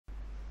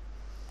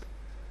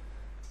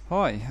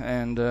Hi,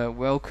 and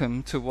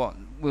welcome to what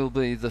will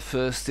be the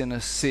first in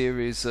a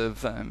series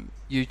of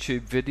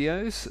YouTube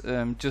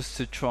videos, just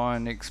to try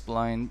and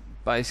explain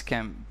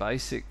Basecamp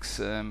basics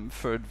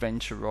for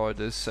adventure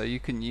riders, so you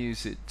can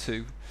use it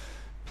to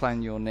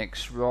plan your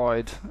next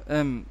ride.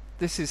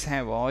 This is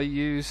how I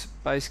use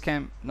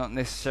Basecamp, not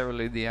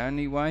necessarily the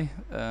only way,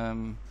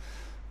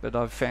 but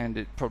I've found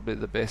it probably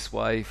the best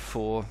way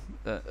for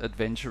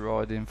adventure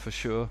riding for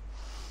sure.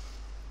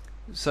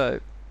 So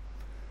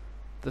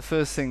the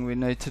first thing we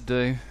need to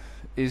do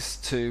is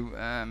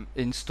to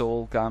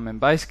install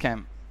Garmin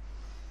Basecamp.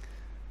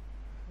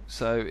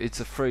 So it's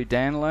a free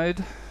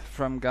download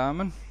from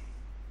Garmin,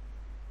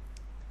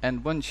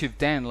 and once you've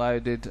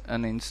downloaded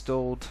and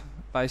installed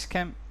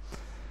Basecamp,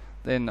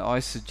 then I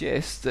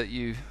suggest that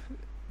you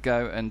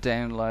go and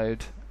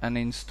download and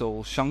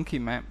install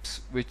Shonky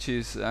Maps, which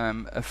is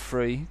a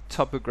free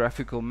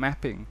topographical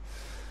mapping.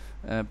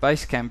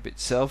 Basecamp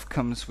itself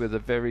comes with a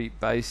very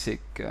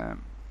basic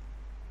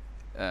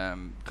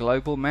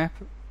global map,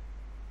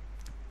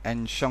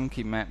 and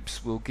Shonky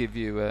Maps will give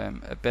you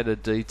a better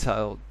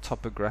detailed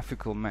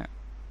topographical map.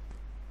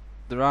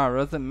 There are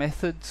other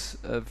methods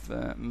of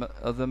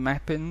other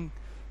mapping,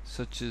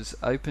 such as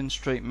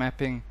OpenStreet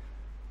mapping,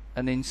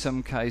 and in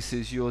some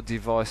cases your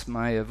device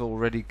may have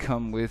already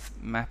come with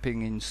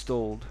mapping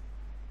installed.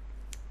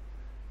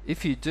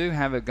 If you do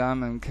have a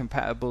Garmin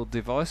compatible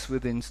device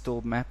with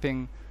installed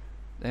mapping,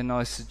 then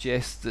I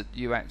suggest that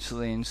you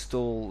actually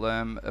install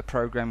a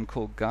program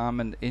called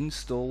Garmin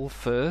Install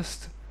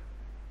first.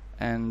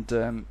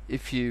 And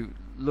if you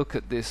look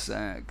at this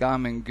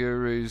Garmin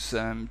Guru's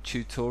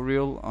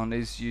tutorial on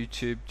his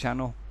YouTube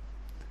channel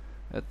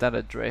at that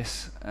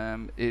address,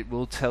 it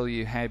will tell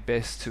you how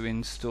best to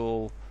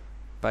install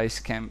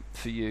Basecamp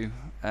for you,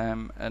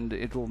 and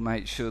it will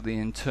make sure the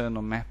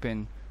internal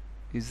mapping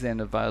is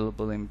then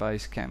available in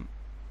Basecamp.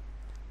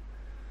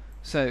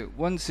 So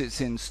once it's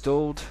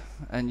installed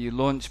and you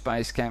launch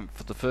Basecamp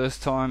for the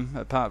first time,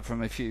 apart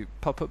from a few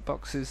pop-up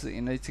boxes that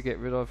you need to get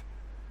rid of,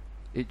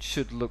 it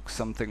should look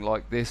something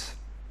like this.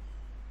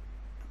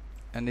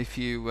 And if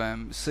you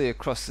see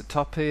across the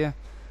top here,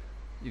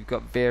 you've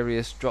got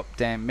various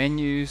drop-down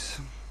menus,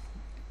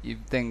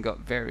 you've then got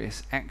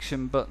various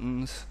action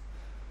buttons,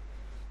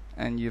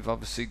 and you've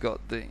obviously got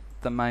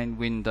the main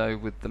window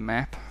with the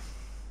map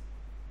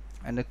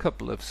and a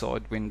couple of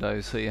side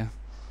windows here.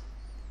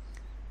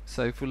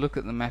 So if we look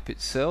at the map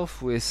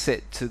itself, we're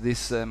set to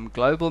this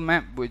global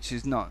map, which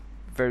is not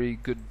very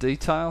good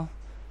detail.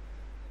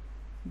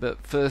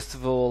 But first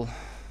of all,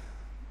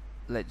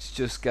 let's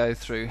just go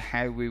through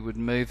how we would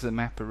move the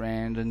map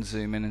around and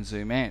zoom in and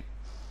zoom out.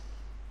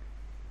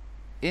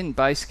 In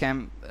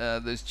Basecamp,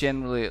 there's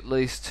generally at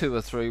least 2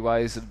 or 3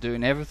 ways of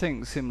doing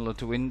everything, similar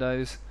to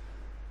Windows.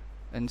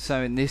 And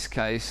so in this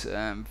case,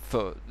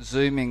 for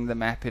zooming the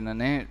map in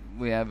and out,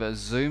 we have a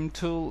zoom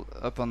tool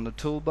up on the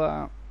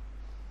toolbar.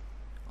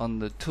 On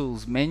the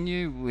tools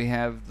menu, we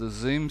have the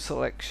zoom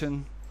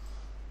selection.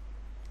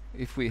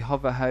 If we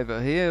hover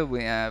over here,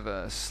 we have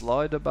a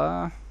slider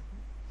bar,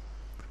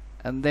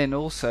 and then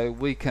also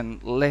we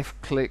can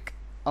left click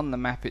on the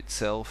map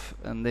itself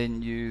and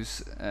then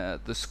use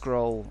the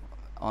scroll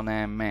on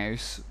our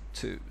mouse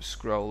to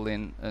scroll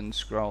in and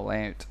scroll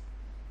out.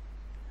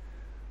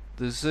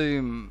 The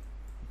zoom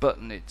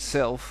button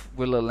itself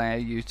will allow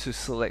you to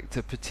select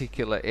a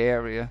particular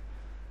area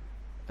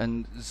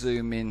and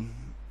zoom in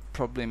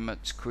probably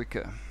much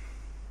quicker.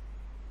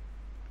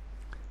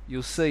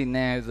 You'll see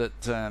now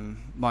that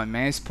my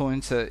mouse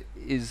pointer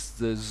is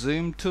the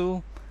zoom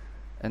tool,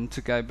 and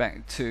to go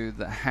back to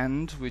the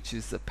hand, which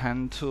is the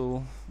pan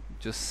tool,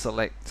 just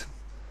select,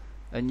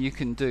 and you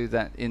can do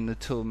that in the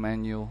tool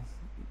manual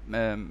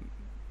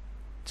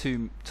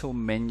tool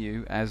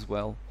menu as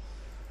well.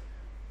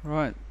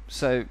 Right,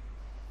 so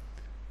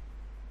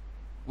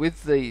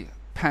with the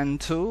pan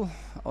tool,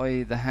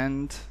 i.e. the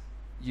hand,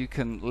 you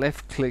can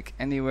left click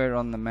anywhere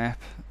on the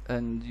map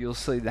and you'll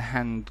see the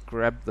hand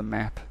grab the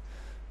map,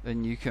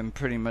 and you can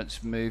pretty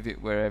much move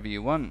it wherever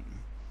you want,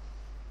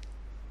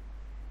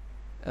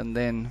 and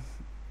then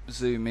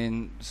zoom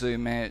in,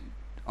 zoom out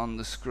on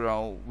the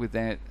scroll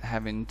without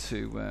having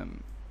to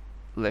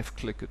left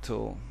click at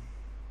all.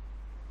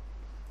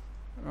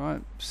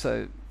 Right,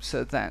 so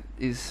that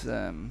is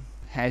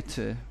how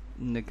to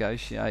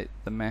negotiate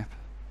the map.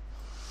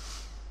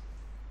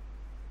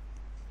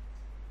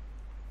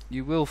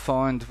 You will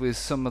find with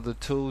some of the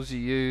tools you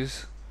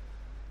use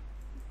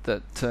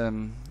that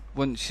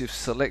once you've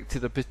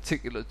selected a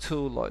particular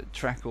tool like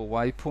track or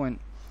waypoint,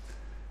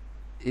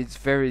 it's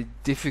very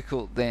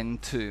difficult then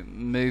to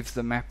move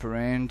the map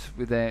around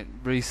without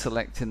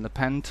reselecting the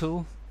pan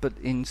tool. But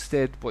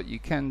instead what you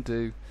can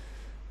do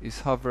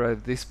is hover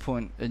over this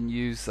point and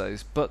use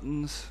those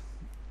buttons,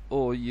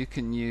 or you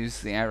can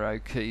use the arrow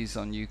keys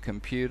on your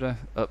computer,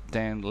 up,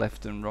 down,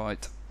 left and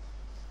right.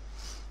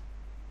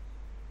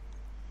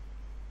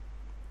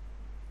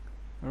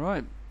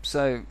 Alright,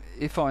 so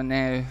if I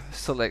now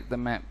select the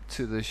map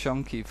to the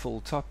Shonky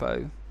full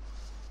topo,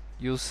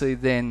 you'll see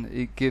then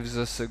it gives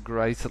us a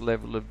greater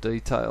level of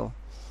detail.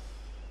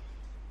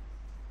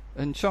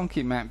 And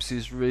Chunky Maps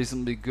is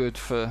reasonably good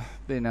for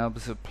being able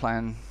to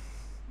plan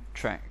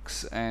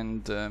tracks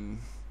and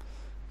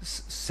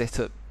set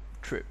up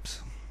trips.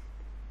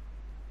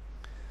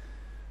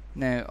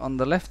 Now on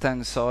the left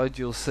hand side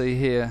you'll see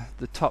here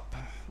the top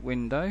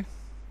window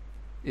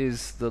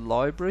is the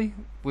library,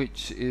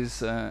 which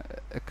is a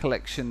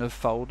collection of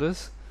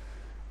folders,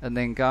 and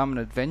then Garmin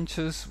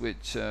Adventures,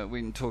 which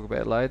we can talk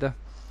about later.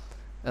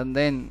 And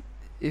then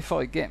if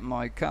I get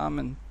my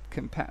Garmin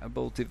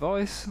compatible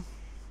device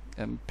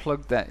and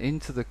plug that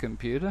into the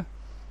computer,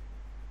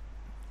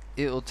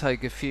 it'll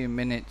take a few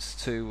minutes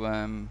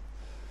to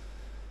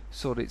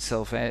sort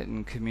itself out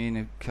and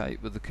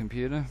communicate with the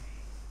computer,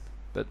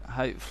 but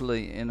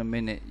hopefully in a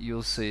minute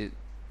you'll see it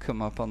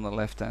come up on the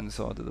left hand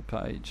side of the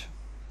page.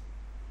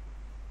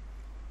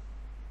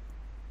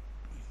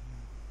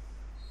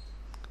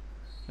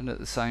 And at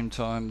the same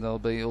time there'll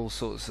be all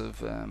sorts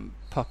of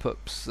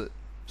pop-ups that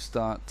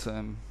start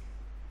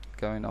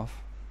going off.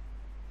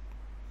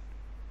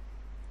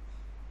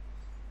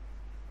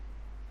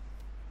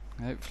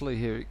 Hopefully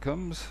here it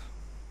comes.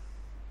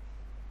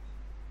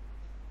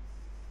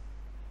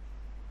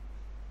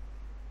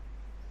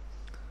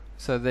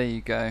 So there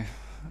you go.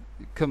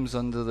 It comes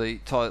under the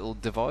title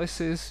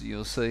devices.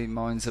 You'll see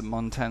mine's a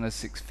Montana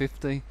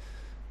 650,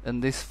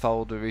 and this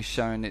folder is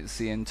showing it's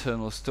the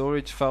internal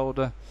storage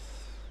folder,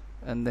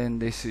 and then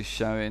this is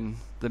showing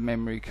the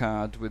memory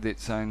card with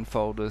its own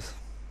folders.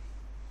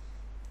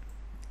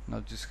 And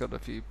I've just got a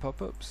few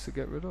pop-ups to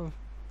get rid of.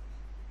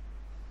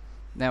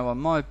 Now on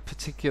my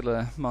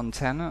particular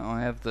Montana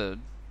I have the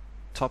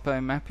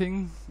topo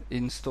mapping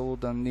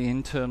installed on the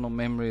internal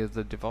memory of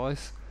the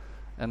device,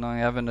 and I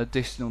have an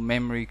additional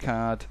memory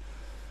card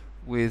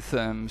with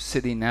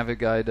City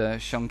Navigator,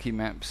 Chunky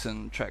Maps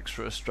and Tracks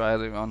for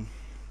Australia on.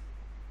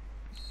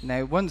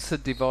 Now once the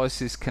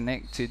device is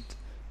connected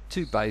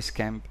to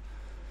Basecamp,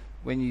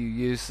 when you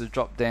use the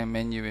drop down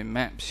menu in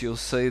Maps, you'll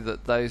see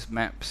that those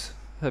maps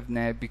have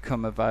now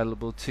become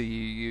available to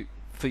you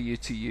for you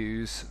to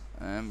use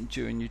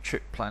during your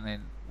trip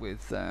planning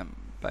with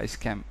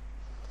Basecamp.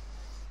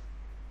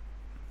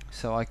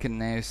 So I can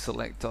now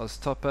select Oz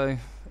Topo,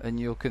 and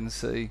you can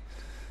see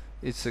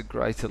it's a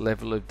greater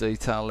level of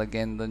detail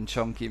again than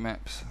Chunky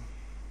Maps.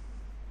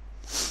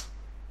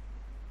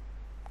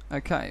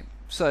 Okay,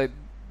 so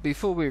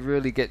before we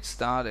really get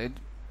started,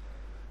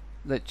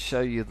 let's show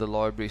you the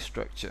library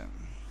structure.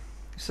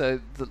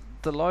 So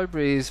the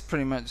library is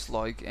pretty much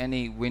like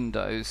any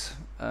Windows.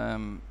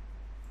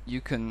 You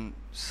can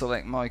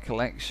select My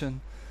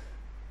Collection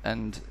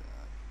and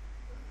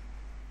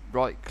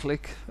right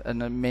click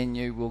and a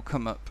menu will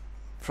come up.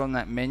 From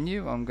that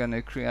menu I'm going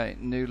to create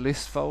a new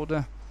list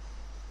folder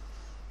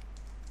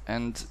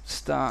and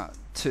start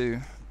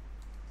to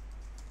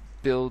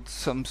build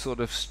some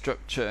sort of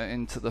structure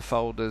into the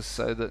folders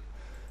so that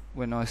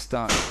when I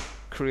start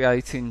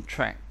creating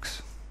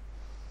tracks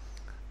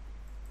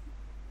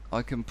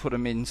I can put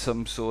them in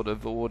some sort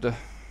of order.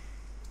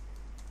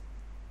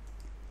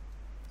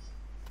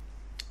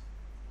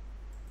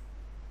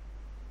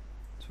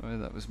 Sorry,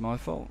 that was my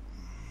fault.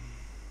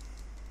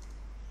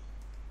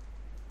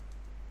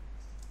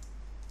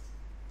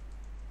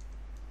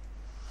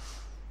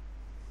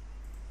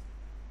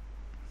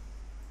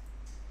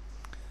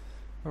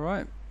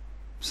 Alright,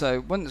 so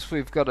once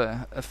we've got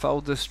a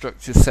folder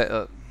structure set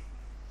up,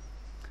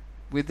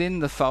 within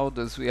the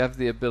folders we have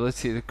the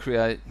ability to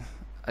create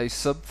a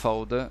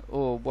subfolder,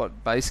 or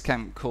what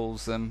Basecamp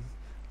calls them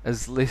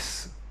as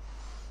lists.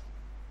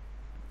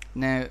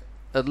 Now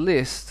a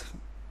list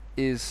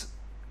is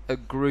a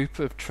group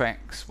of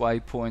tracks,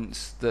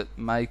 waypoints that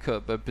make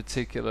up a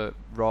particular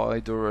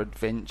ride or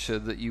adventure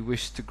that you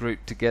wish to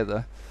group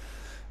together,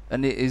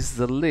 and it is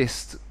the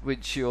list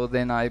which you're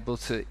then able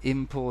to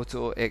import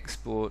or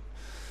export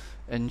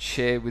and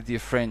share with your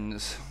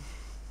friends.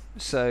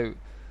 So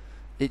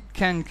it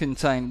can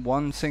contain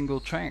one single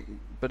track,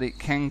 but it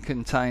can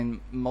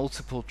contain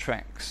multiple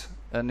tracks,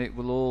 and it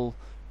will all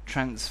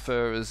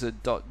transfer as a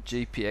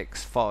 .gpx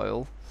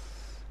file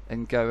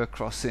and go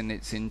across in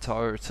its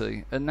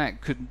entirety, and that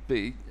could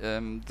be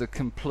the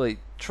complete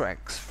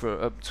tracks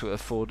for up to a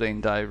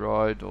 14-day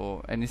ride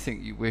or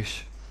anything you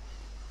wish.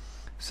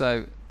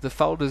 So the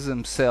folders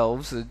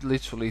themselves are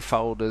literally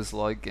folders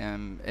like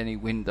any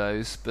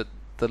Windows, but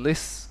the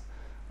lists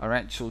are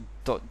actual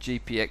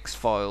 .gpx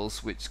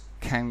files which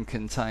can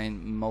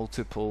contain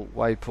multiple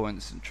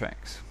waypoints and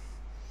tracks.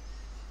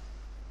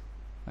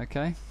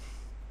 Okay,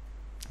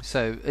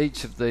 so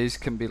each of these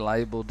can be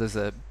labeled as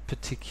a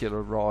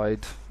particular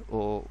ride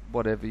or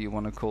whatever you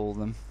want to call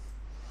them.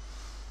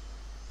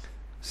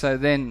 So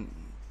then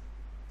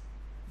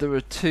there are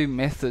two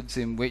methods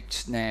in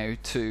which now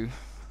to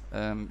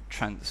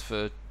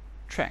transfer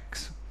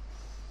tracks.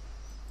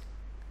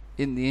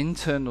 In the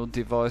internal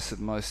device of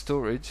my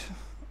storage,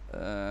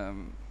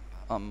 on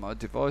my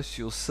device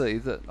you'll see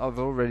that I've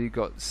already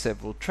got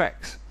several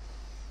tracks.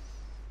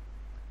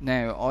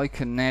 Now I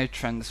can now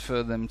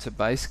transfer them to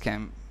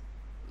Basecamp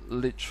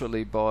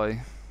literally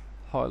by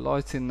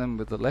highlighting them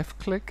with a left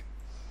click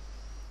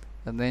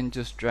and then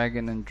just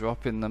dragging and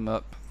dropping them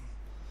up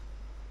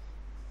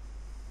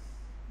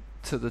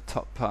to the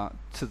top part,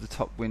 to the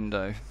top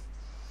window.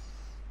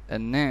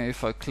 And now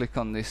if I click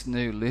on this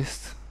new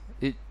list,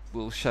 it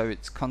will show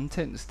its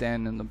contents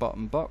down in the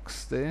bottom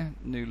box there,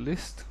 new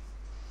list.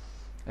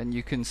 And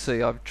you can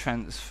see I've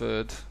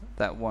transferred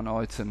that one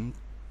item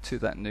to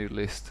that new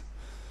list,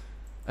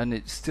 and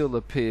it still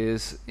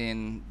appears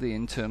in the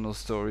internal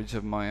storage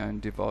of my own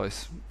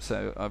device,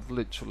 so I've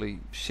literally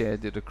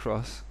shared it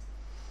across.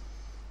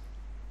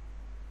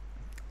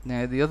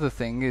 Now the other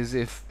thing is,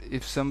 if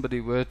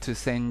somebody were to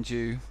send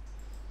you,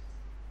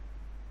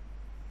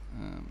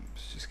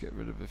 let's just get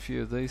rid of a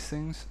few of these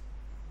things.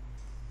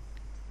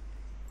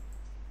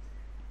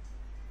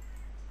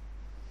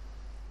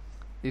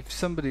 If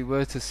somebody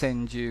were to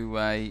send you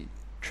a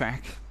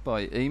track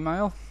by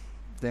email,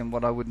 then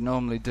what I would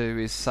normally do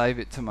is save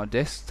it to my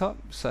desktop.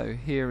 So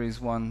here is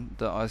one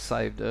that I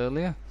saved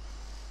earlier,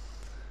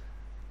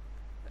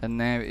 and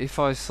now if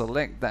I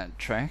select that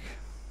track,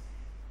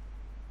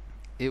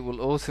 it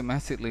will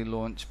automatically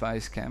launch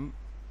Basecamp,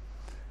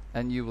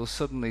 and you will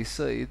suddenly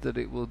see that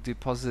it will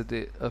deposit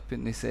it up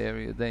in this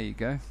area. There you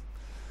go.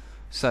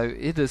 So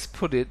it has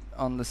put it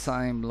on the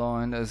same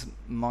line as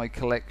my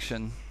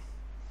collection.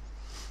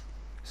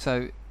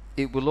 So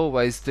it will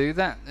always do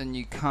that, and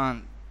you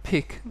can't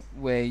pick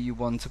where you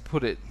want to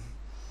put it.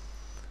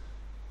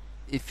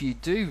 If you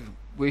do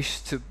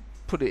wish to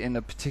put it in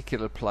a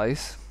particular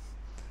place,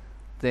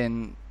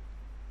 then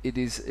it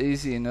is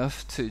easy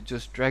enough to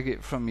just drag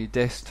it from your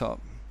desktop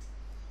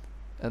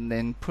and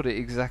then put it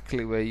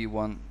exactly where you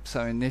want.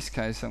 So in this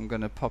case I'm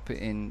going to pop it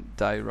in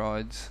day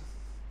rides.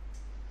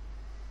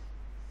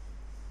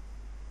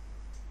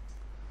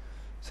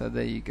 So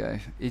there you go,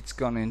 it's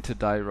gone into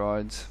day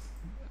rides.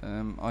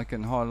 I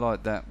can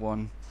highlight that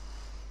one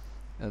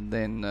and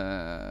then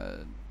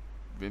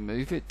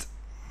remove it.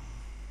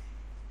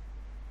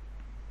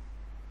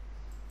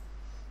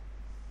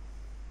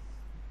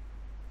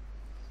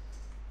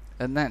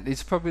 And that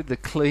is probably the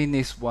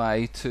cleanest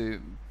way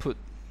to put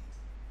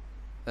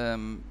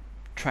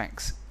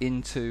tracks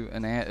into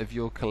and out of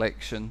your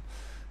collection,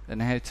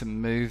 and how to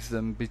move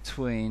them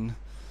between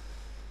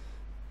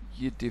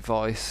your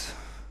device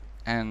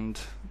and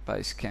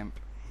Basecamp.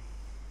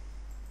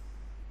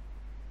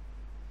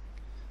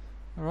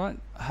 Alright,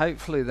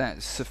 hopefully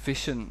that's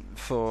sufficient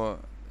for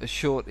a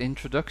short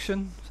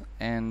introduction,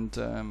 and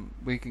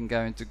we can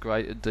go into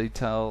greater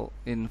detail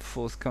in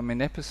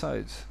forthcoming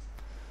episodes.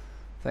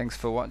 Thanks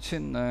for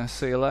watching,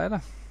 see you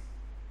later.